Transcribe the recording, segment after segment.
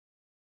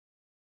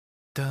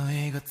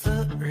一个自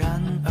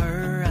然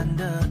而然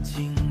的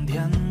晴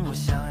天，我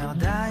想要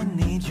带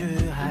你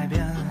去海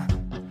边，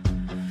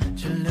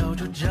去留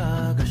住这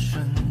个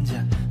瞬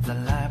间，在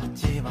来不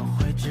及挽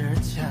回之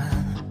前。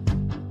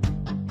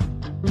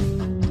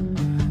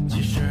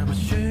其实不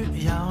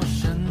需要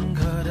深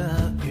刻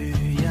的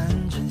语言，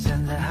趁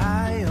现在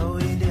还有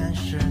一点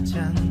时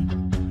间，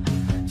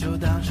就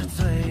当是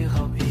最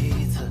后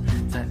一次，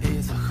再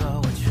一次和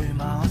我去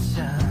冒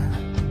险。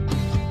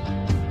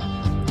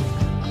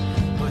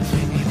我轻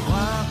易划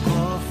过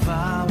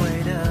发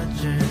尾的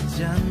指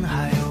尖，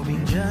还有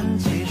冰镇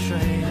汽水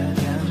的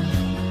甜，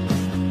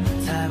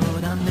猜不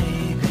到你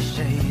给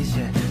谁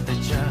写，带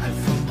着海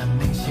风的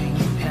明信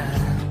片。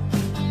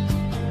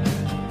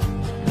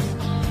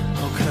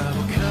哦，可不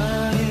可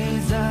以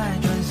再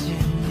专心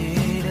一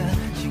点，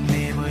请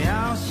你不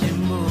要心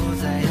不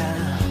在焉，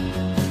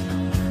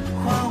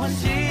缓缓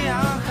夕阳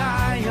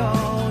还有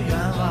愿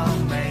望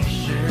没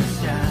实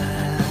现，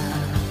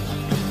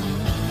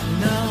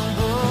能不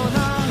能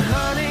和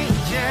你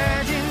竭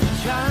尽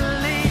全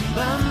力奔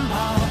跑，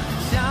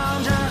向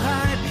着海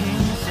平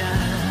线，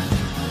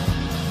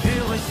余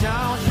晖消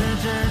失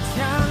之前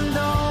都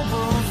不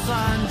算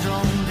终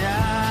点。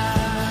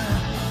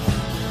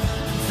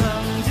曾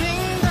经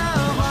的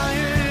欢愉，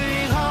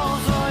以后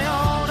所有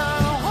的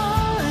幻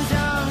想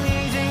已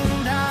经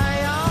太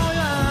遥远，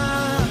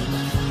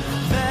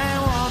被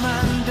我们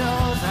丢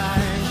在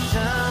身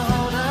后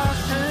的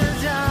时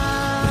间。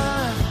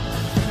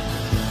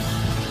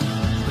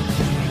不经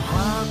意划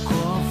过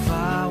发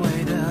尾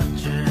的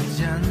指尖，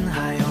还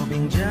有冰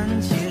镇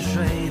汽水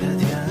的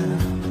甜，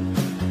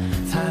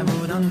猜不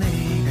到你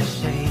给谁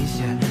写，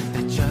带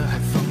着海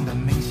风的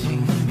明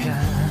信片。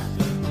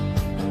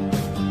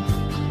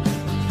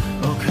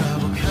哦，可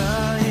不可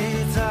以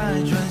再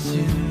专心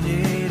一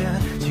点，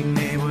请你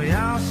不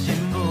要心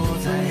不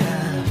在焉，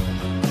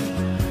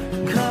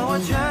可我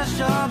却舍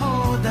不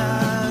得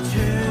去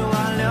挽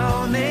留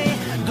你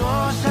躲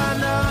闪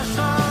的双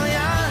眼。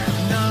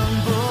能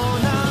不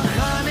能和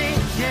你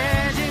竭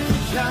尽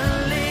全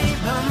力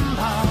奔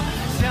跑，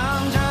向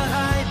着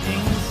海平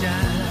线，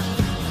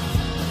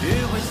余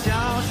晖消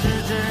失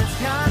之前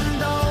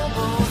都不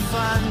算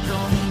终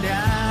点。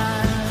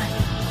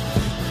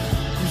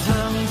曾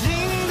经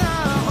的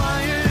欢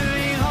愉，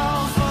以后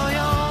所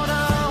有的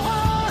幻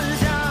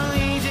想已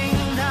经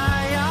太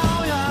遥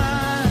远，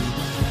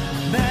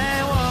被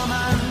我们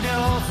丢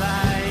在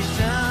身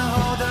后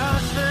的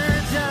时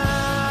间。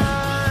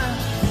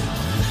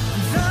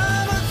怎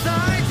么再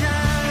见？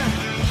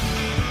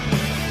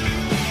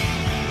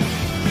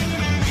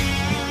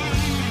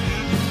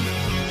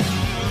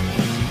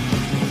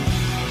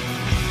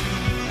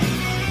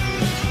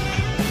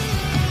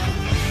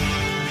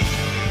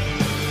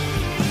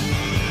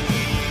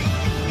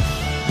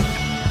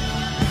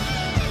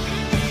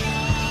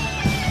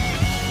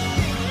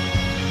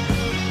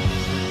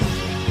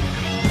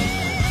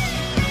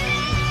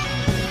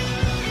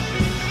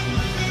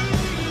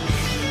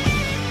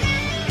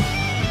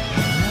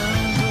能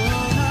不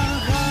能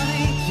和你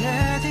竭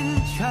尽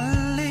全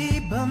力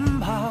奔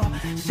跑，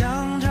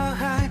向着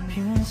海平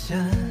线，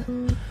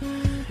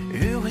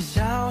余晖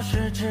消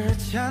失之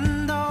前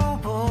都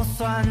不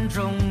算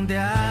终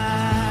点。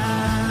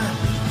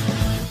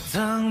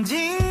曾经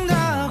的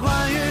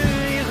欢愉，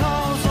以后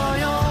所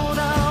有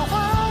的幻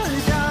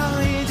想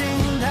已经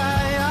太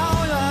遥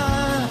远，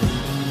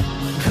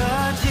可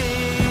记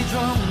忆中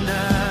的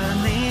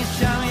你想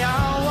要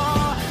我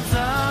怎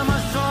么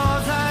说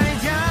再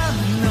见？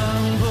能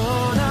不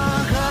能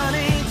和你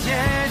竭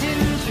尽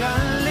全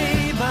力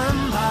奔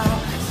跑，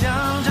向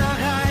着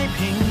海平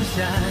线，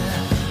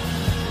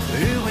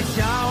余晖消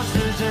失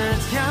之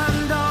前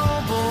都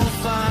不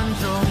算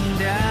终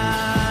点。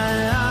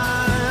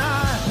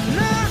那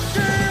是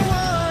我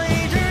一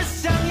直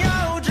想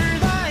要只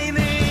带你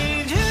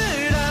去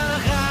的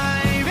海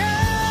边，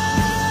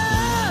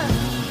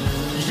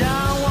让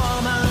我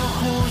们互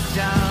相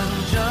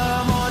折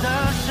磨的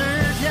时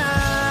间。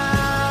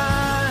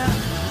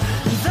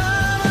怎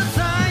么再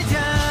见？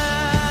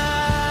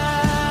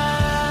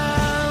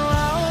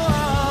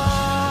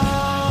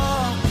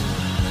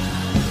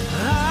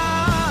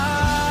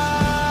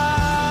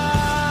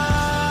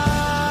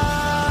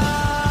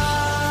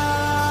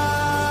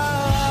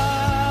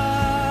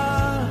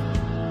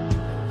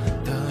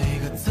等一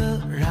个自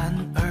然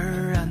而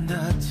然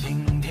的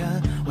晴天，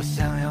我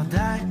想要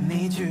带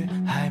你去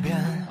海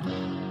边。